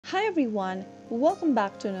Hi everyone, welcome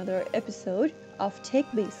back to another episode of Tech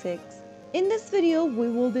Basics. In this video, we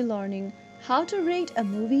will be learning how to rate a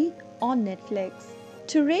movie on Netflix.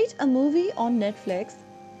 To rate a movie on Netflix,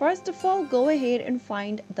 first of all, go ahead and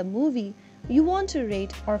find the movie you want to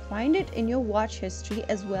rate or find it in your watch history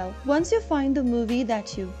as well. Once you find the movie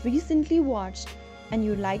that you've recently watched and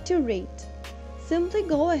you'd like to rate, simply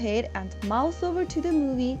go ahead and mouse over to the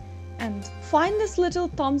movie and find this little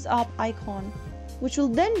thumbs up icon, which will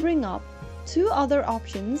then bring up two other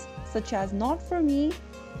options such as Not For Me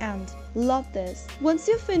and Love This. Once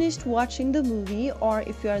you've finished watching the movie, or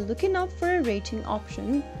if you are looking up for a rating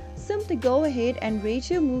option, simply go ahead and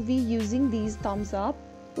rate your movie using these thumbs up,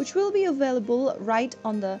 which will be available right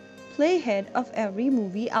on the playhead of every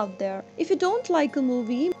movie out there. If you don't like a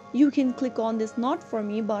movie, you can click on this Not For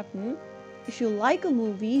Me button. If you like a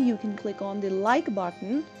movie, you can click on the like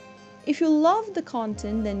button. If you love the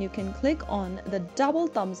content, then you can click on the double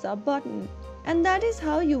thumbs up button. And that is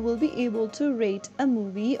how you will be able to rate a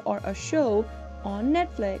movie or a show on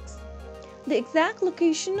Netflix. The exact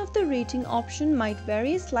location of the rating option might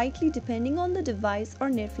vary slightly depending on the device or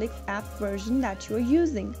Netflix app version that you are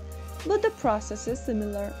using, but the process is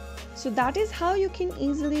similar. So that is how you can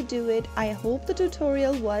easily do it. I hope the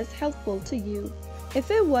tutorial was helpful to you. If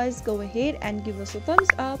it was, go ahead and give us a thumbs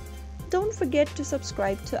up. Don't forget to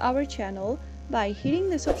subscribe to our channel by hitting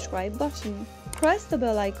the subscribe button. Press the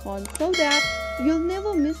bell icon so that you'll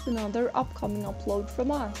never miss another upcoming upload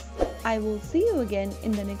from us. I will see you again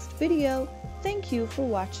in the next video. Thank you for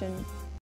watching.